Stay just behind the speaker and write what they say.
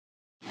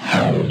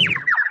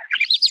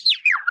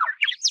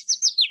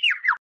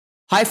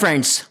Hi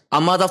friends,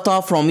 I'm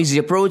Adafta from Easy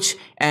Approach,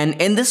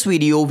 and in this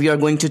video we are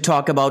going to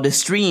talk about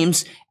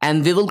streams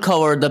and we will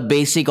cover the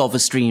basic of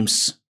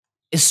streams.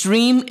 A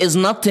stream is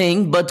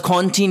nothing but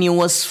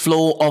continuous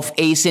flow of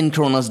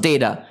asynchronous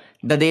data.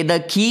 The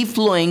data keep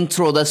flowing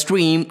through the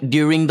stream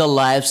during the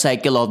life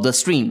cycle of the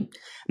stream.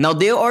 Now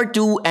there are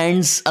two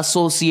ends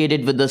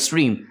associated with the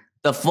stream.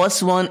 The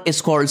first one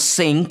is called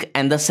sink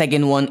and the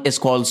second one is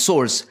called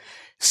source.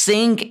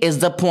 Sink is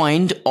the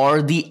point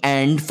or the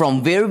end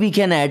from where we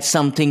can add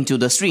something to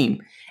the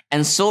stream,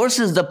 and source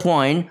is the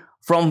point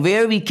from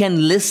where we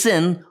can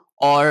listen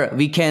or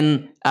we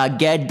can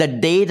get the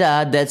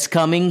data that's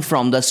coming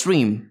from the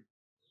stream.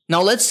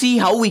 Now let's see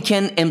how we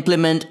can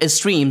implement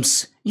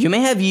streams. You may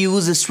have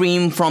used a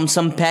stream from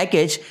some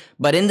package,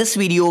 but in this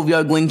video we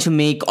are going to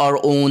make our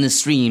own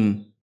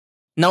stream.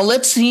 Now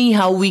let's see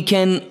how we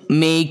can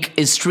make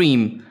a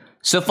stream.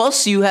 So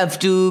first you have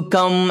to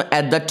come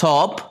at the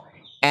top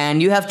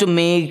and you have to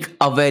make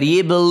a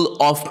variable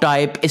of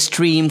type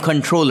stream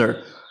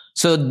controller.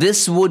 So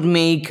this would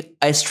make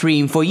a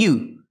stream for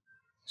you.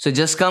 So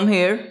just come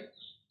here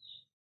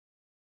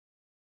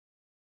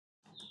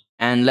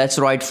and let's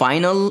write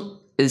final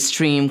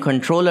stream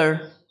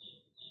controller.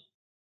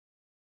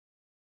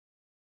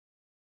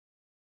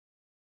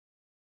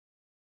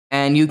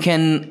 And you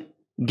can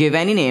give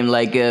any name,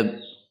 like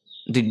the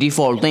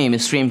default name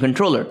is stream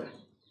controller.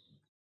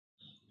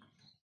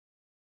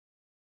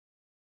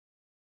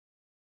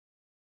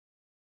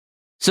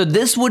 So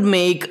this would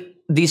make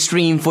the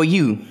stream for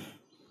you.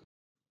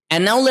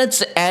 And now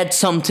let's add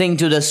something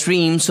to the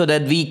stream so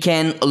that we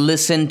can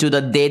listen to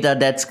the data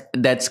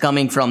that's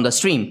coming from the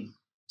stream.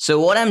 So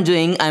what I'm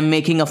doing, I'm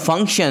making a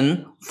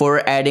function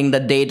for adding the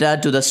data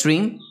to the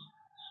stream.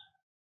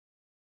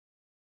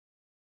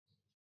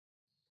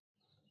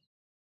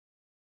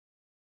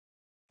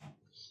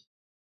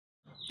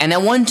 And I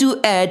want to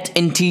add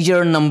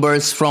integer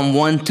numbers from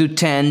 1 to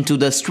 10 to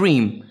the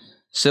stream.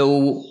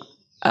 So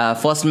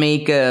first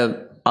make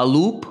a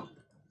loop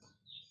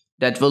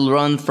that will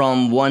run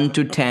from 1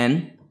 to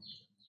 10.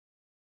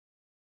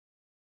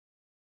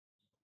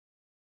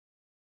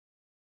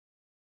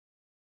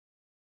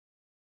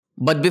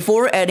 But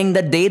before adding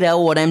the data,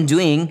 what I'm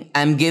doing,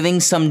 I'm giving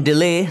some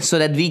delay so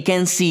that we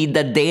can see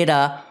the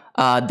data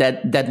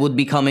that would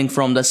be coming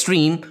from the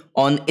stream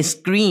on a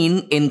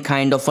screen in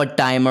kind of a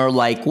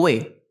timer-like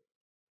way.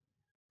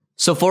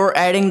 So for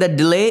adding the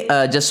delay,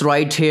 just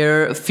write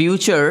here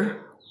future.delay.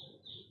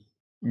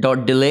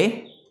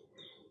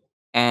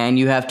 And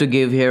you have to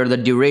give here the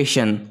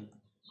duration.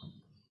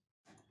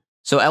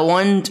 So I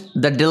want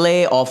the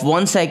delay of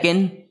 1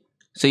 second,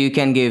 so you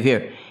can give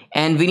here.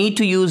 And we need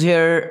to use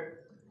here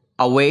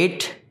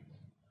await.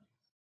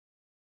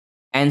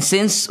 And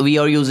since we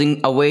are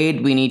using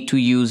await, we need to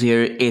use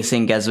here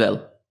async as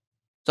well.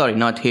 Sorry,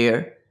 not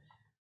here.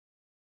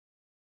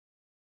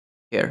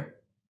 Here.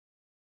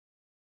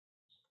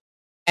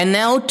 And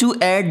now to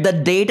add the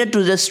data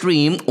to the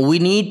stream, we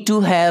need to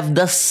have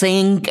the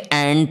sink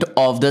end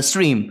of the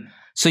stream.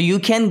 So you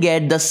can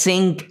get the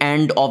sink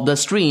end of the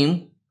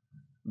stream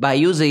by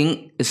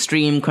using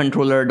stream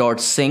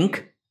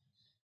controller.sync.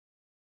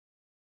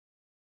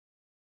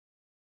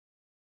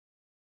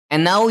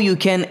 And now you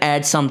can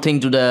add something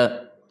to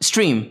the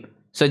stream.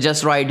 So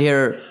just write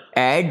here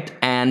add,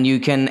 and you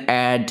can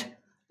add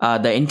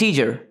the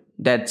integer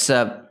that's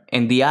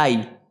in the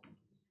I.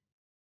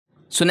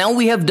 So now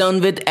we have done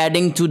with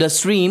adding to the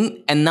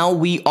stream, and now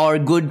we are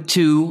good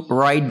to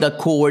write the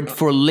code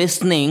for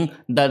listening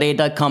the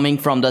data coming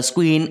from the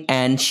screen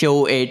and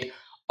show it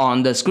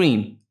on the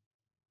screen.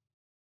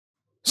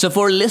 So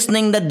for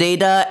listening the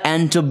data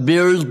and to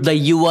build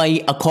the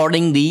UI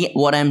accordingly,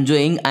 what I'm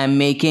doing, I'm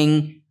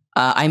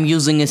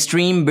using a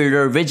stream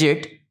builder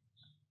widget.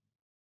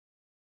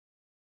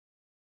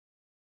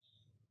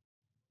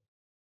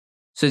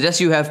 So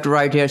just you have to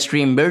write here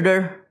stream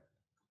builder.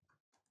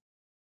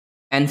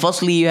 And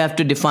firstly, you have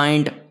to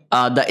define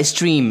the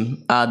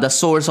stream, the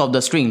source of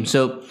the stream.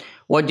 So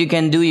what you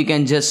can do, you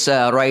can just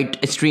write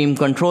stream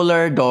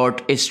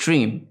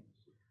controller.stream.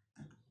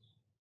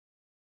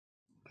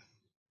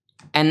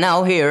 And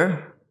now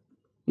here,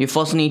 you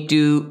first need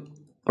to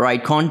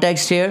write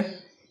context here.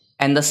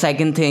 And the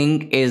second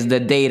thing is the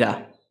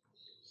data.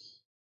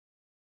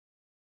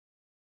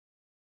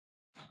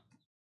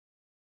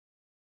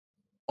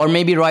 Or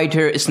maybe write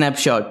here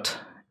snapshot.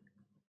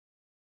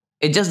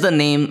 It's just the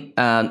name,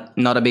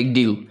 not a big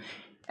deal.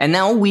 And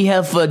now we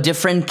have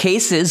different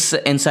cases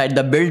inside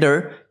the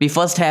builder. We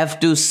first have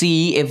to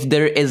see if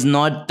there is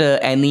not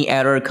any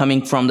error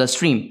coming from the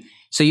stream.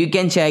 So you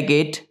can check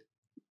it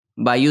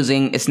by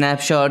using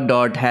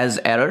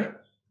snapshot.hasError.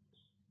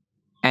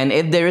 And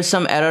if there is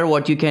some error,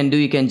 what you can do,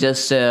 you can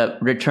just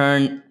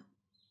return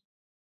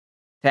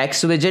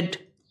text widget.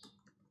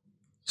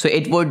 So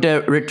it would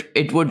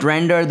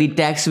render the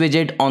text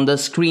widget on the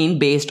screen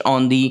based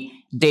on the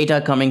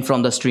data coming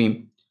from the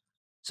stream.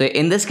 So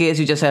in this case,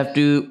 you just have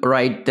to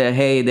write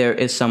hey, there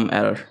is some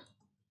error.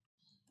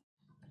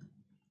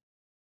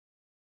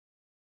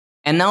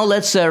 And now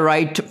let's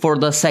write for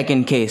the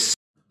second case.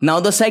 Now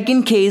the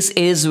second case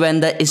is when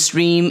the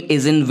stream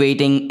is in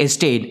waiting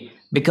state,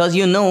 because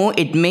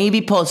it may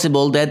be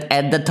possible that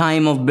at the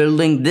time of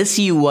building this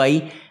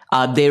UI,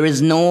 there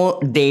is no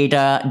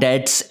data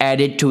that's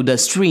added to the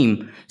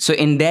stream. So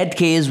in that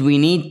case, we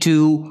need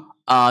to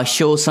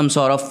show some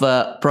sort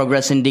of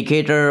progress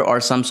indicator or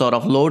some sort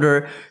of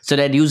loader, so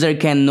that user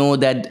can know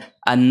that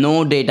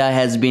no data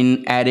has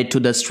been added to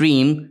the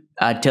stream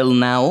till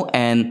now,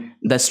 and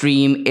the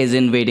stream is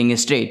in waiting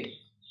state.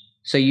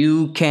 So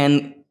you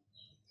can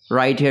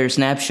write here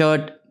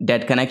snapshot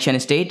that connection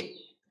state,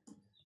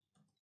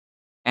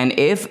 and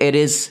if it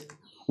is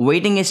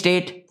waiting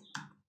state,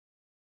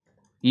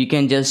 you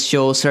can just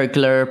show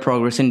circular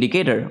progress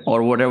indicator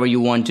or whatever you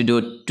want to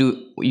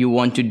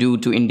do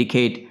to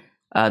indicate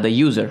the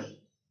user.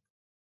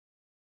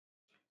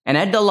 And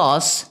at the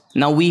last,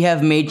 now we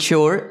have made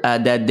sure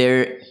that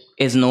there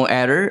is no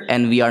error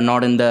and we are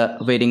not in the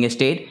waiting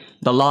state.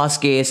 The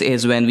last case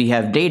is when we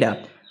have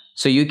data.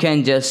 So you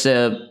can just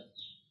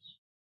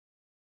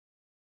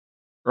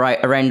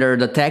render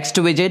the text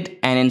widget,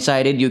 and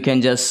inside it you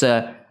can just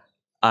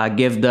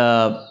give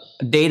the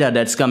data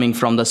that's coming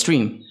from the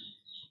stream.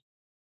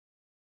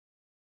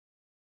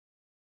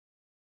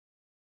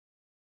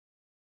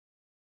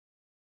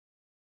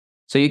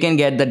 So you can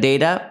get the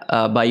data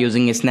by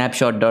using a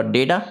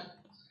snapshot.data.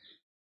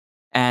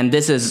 And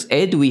this is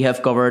it. We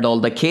have covered all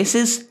the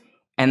cases.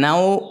 And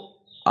now,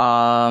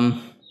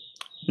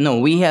 no,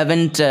 we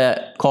haven't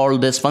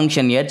called this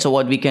function yet. So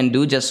what we can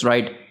do, just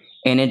write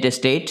init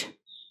state.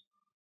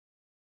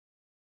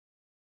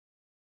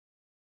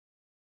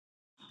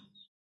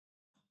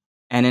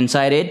 And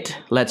inside it,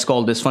 let's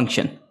call this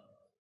function.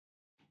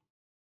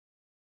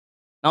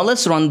 Now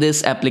let's run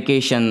this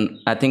application.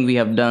 I think we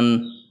have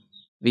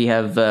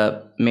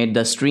made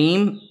the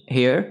stream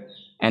here,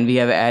 and we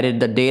have added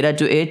the data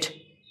to it,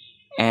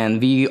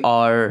 and we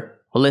are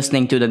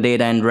listening to the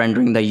data and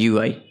rendering the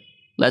UI.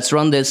 Let's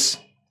run this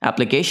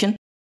application.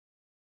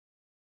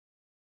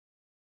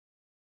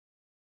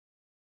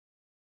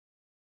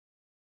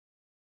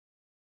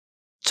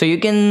 So you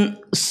can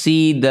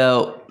see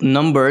the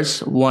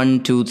numbers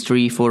 1, 2,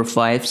 3, 4,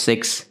 5,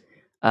 6.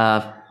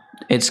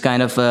 It's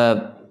kind of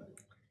a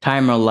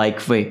timer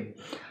like way.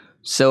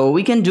 So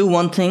we can do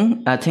one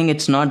thing. I think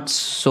it's not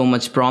so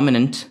much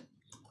prominent.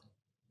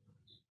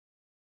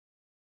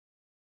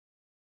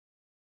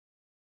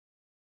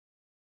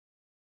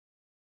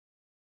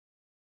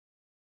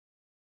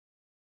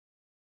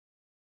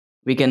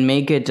 We can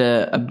make it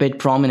a bit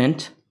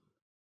prominent.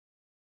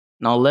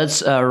 Now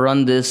let's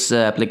run this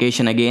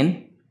application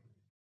again.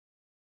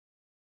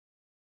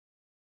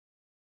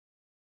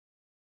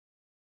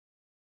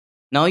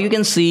 Now you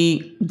can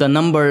see the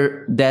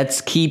number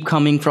that's keep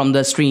coming from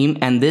the stream,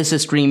 and this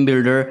stream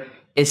builder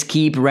is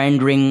keep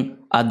rendering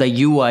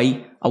the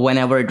UI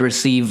whenever it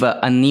receive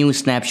a new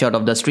snapshot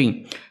of the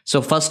stream. So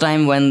first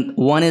time when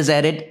 1 is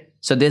added,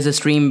 so this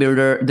stream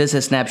builder, this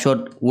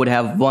snapshot would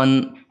have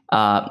 1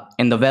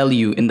 in the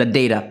value in the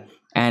data,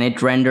 and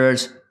it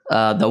renders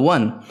the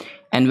 1.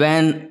 And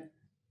when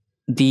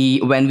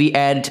we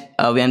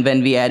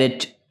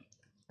added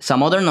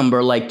some other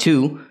number like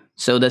 2,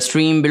 so the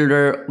stream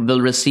builder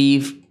will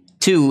receive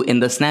 2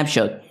 in the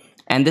snapshot,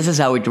 and this is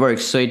how it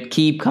works. So it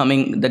keep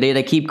coming, the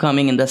data keep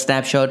coming in the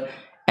snapshot,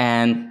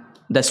 and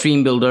the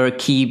stream builder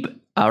keep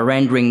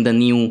rendering the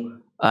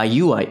new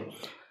UI.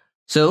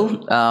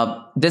 So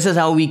this is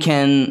how we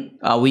can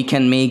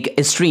make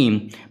a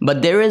stream.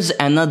 But there is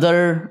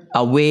another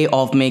way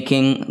of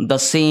making the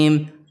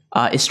same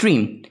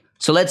stream.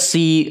 So let's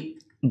see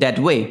that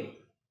way.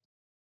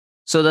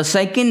 So the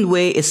second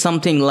way is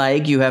something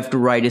like you have to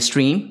write a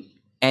stream,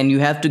 and you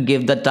have to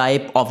give the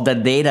type of the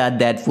data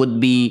that would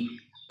be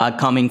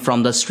coming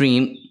from the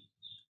stream,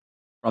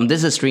 from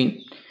this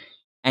stream,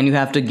 and you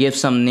have to give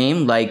some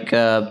name like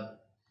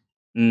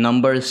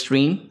number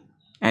stream,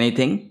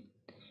 anything,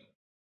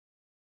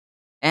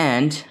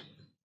 and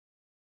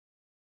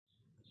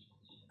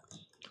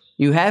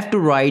you have to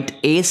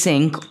write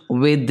async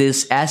with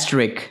this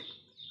asterisk.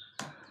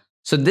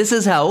 So this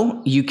is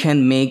how you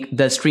can make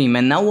the stream.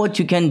 And now what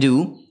you can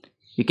do,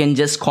 you can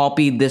just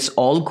copy this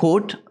all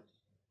code,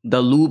 the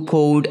loop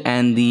code,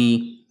 and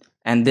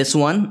this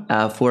one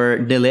for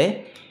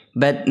delay.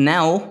 But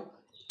now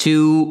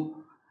to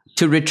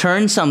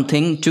return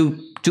something,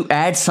 to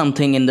add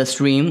something in the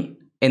stream,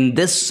 in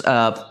this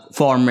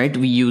format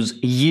we use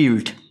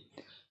yield.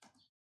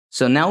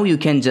 So now you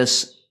can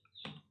just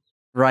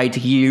write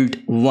yield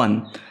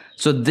 1.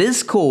 So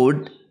this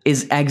code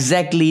is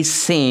exactly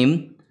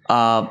same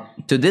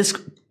to this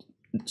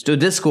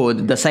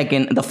code,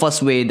 the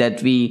first way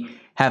that we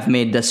have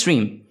made the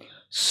stream.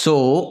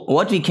 So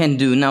what we can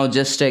do now,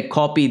 just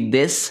copy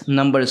this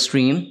number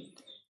stream,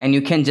 and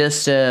you can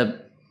just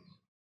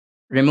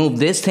remove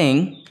this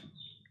thing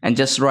and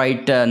just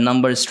write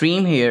number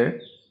stream here.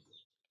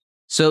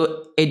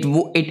 So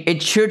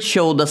it should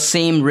show the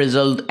same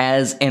result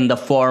as in the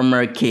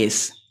former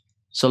case.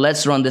 So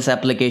let's run this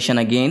application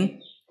again.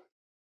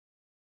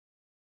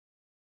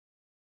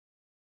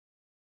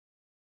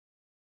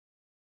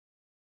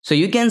 So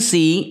you can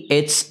see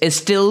it's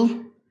still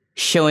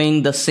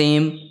showing the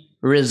same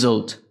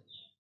result.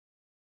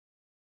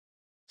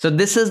 So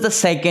this is the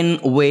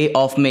second way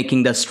of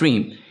making the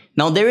stream.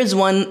 Now there is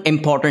one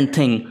important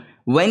thing.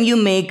 When you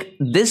make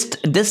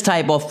this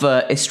type of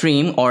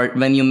stream, or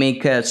when you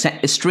make a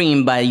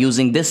stream by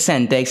using this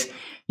syntax,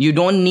 you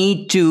don't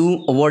need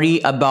to worry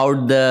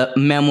about the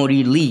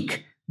memory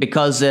leak,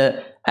 because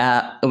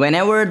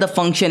whenever the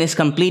function is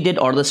completed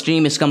or the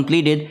stream is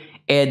completed,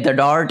 the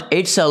Dart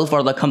itself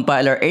or the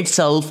compiler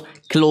itself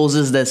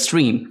closes the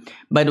stream.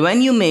 But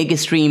when you make a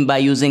stream by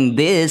using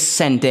this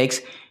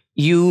syntax,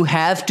 you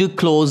have to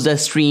close the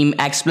stream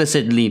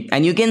explicitly,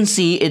 and you can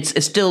see it's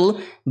still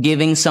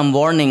giving some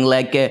warning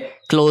like a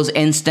close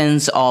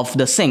instance of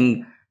the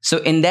sink. So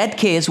in that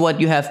case, what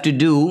you have to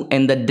do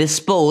in the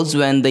dispose,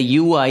 when the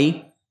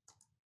UI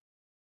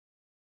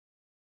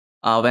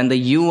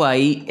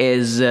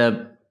is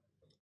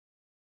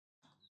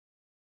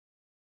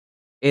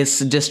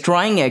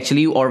destroying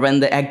actually, or when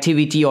the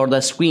activity or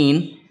the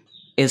screen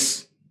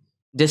is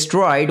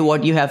destroyed,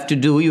 what you have to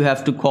do, you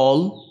have to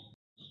call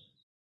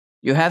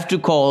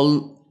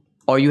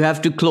or you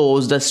have to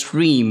close the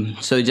stream.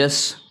 So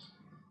just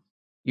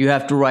you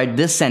have to write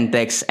this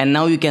syntax, and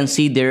now you can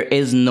see there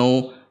is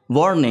no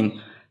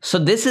warning. So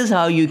this is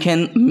how you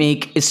can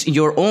make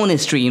your own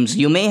streams.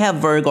 You may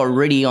have worked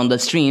already on the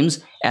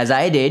streams as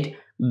I did,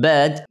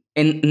 but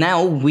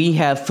now we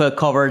have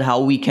covered how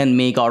we can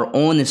make our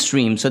own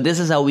stream. So this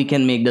is how we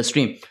can make the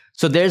stream.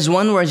 So there's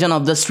one version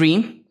of the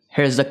stream.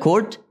 Here's the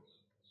code.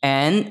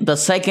 And the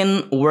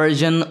second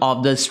version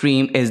of the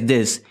stream is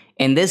this.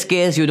 In this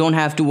case, you don't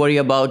have to worry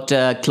about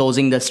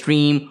closing the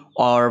stream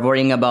or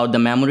worrying about the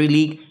memory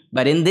leak.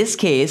 But in this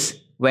case,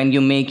 when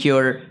you make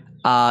your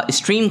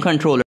stream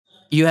controller,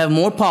 you have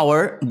more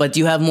power, but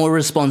you have more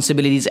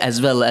responsibilities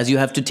as well, as you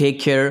have to take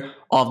care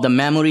of the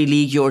memory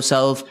leak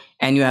yourself,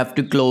 and you have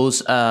to close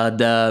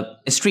the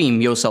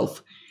stream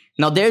yourself.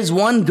 Now, there's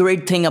one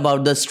great thing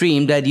about the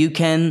stream, that you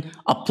can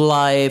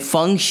apply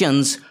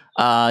functions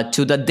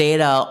to the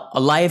data,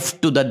 live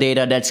to the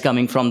data that's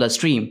coming from the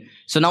stream.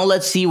 So now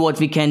let's see what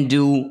we can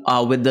do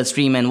with the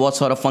stream and what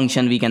sort of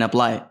function we can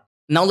apply.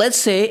 Now let's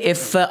say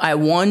if I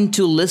want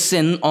to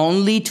listen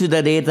only to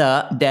the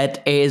data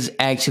that is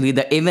actually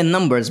the even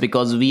numbers,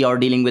 because we are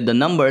dealing with the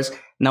numbers.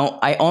 Now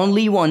I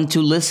only want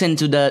to listen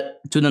to the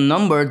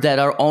numbers that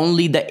are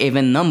only the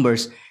even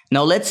numbers.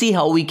 Now let's see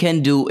how we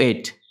can do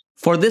it.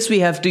 For this we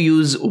have to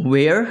use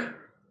where,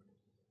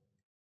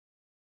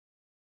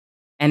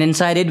 and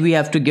inside it we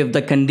have to give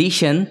the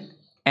condition,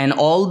 and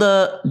all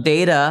the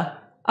data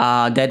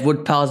that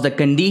would pass the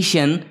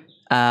condition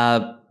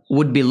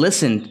would be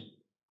listened.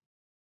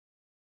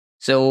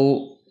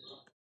 So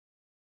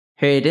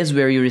here it is,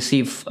 where you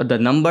receive the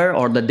number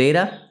or the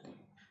data.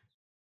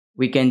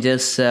 We can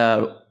just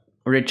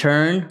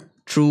return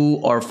true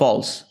or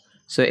false.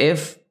 So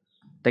if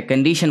the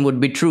condition would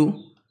be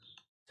true,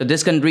 so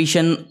this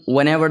condition,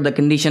 whenever the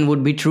condition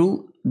would be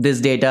true, this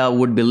data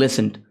would be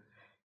listened.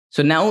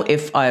 So now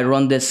if I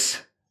run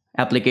this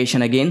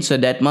application again, so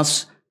that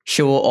must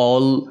show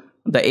all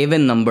the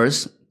even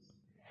numbers.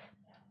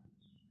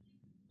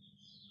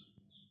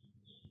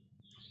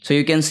 So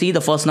you can see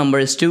the first number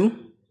is 2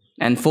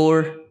 and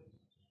 4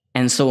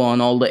 and so on,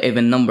 all the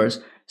even numbers.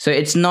 So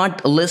it's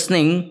not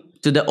listening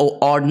to the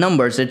odd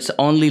numbers, it's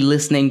only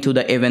listening to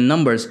the even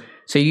numbers.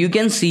 So you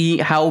can see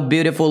how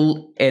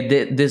beautiful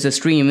this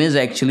stream is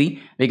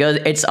actually, because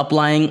it's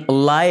applying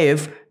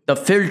live the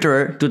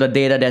filter to the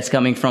data that's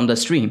coming from the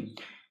stream.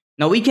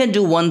 Now we can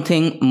do one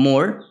thing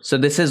more. So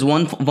this is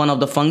one of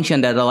the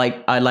function that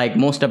I like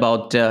most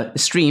about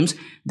streams.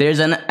 There's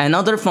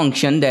another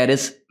function that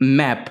is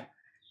map.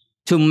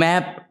 To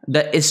map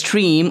the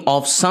stream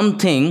of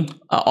something,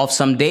 of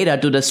some data,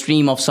 to the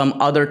stream of some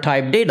other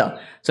type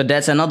data. So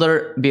that's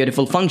another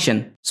beautiful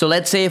function. So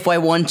let's say if I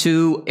want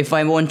to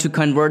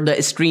convert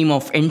the stream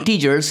of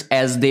integers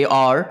as they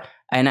are,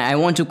 and I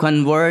want to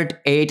convert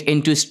it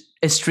into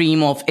a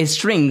stream of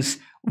strings,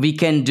 we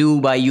can do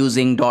by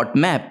using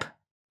 .map.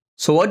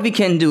 So what we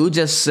can do,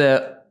 just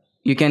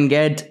you can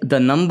get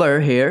the number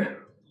here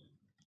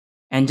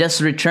and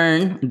just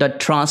return the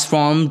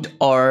transformed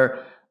or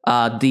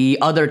the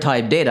other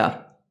type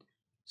data.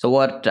 So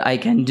what I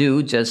can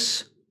do,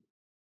 just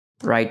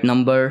write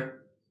number,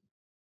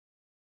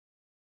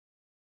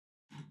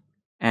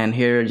 and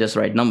here just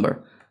write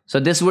number.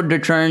 So this would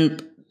return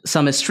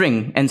some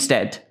string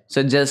instead.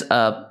 So just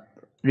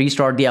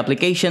restart the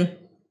application.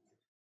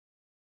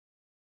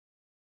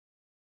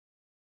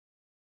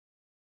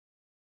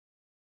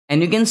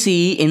 And you can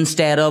see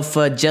instead of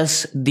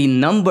just the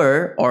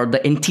number or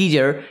the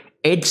integer,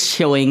 it's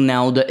showing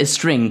now the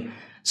string.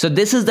 So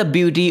this is the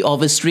beauty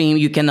of a stream.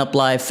 You can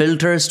apply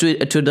filters to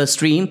the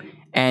stream,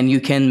 and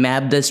you can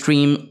map the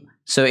stream.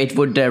 So it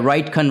would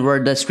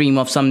convert the stream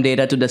of some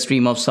data to the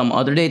stream of some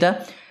other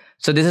data.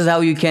 So this is how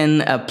you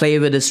can play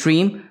with the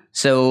stream.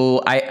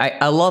 So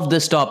I love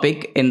this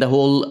topic in the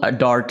whole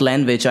Dart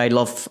language. I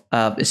love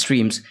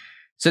streams.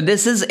 So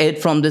this is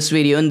it from this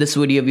video. In this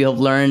video, we have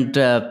learned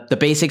the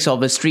basics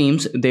of the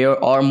streams.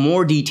 There are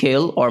more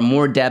detail or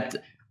more depth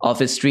of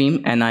a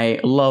stream, and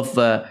I love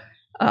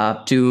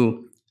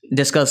to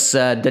discuss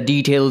the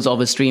details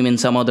of a stream in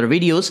some other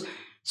videos.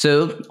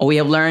 So we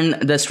have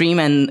learned the stream,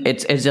 and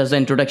it's just the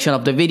introduction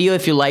of the video.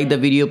 If you like the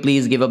video,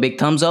 please give a big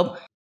thumbs up.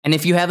 And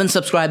if you haven't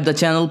subscribed the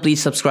channel, please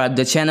subscribe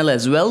the channel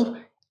as well.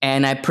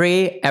 And I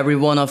pray every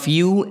one of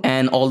you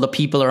and all the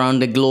people around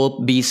the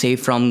globe be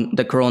safe from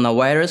the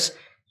coronavirus.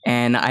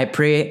 And I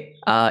pray,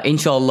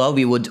 inshallah,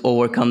 we would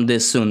overcome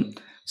this soon.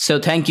 So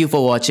thank you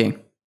for watching.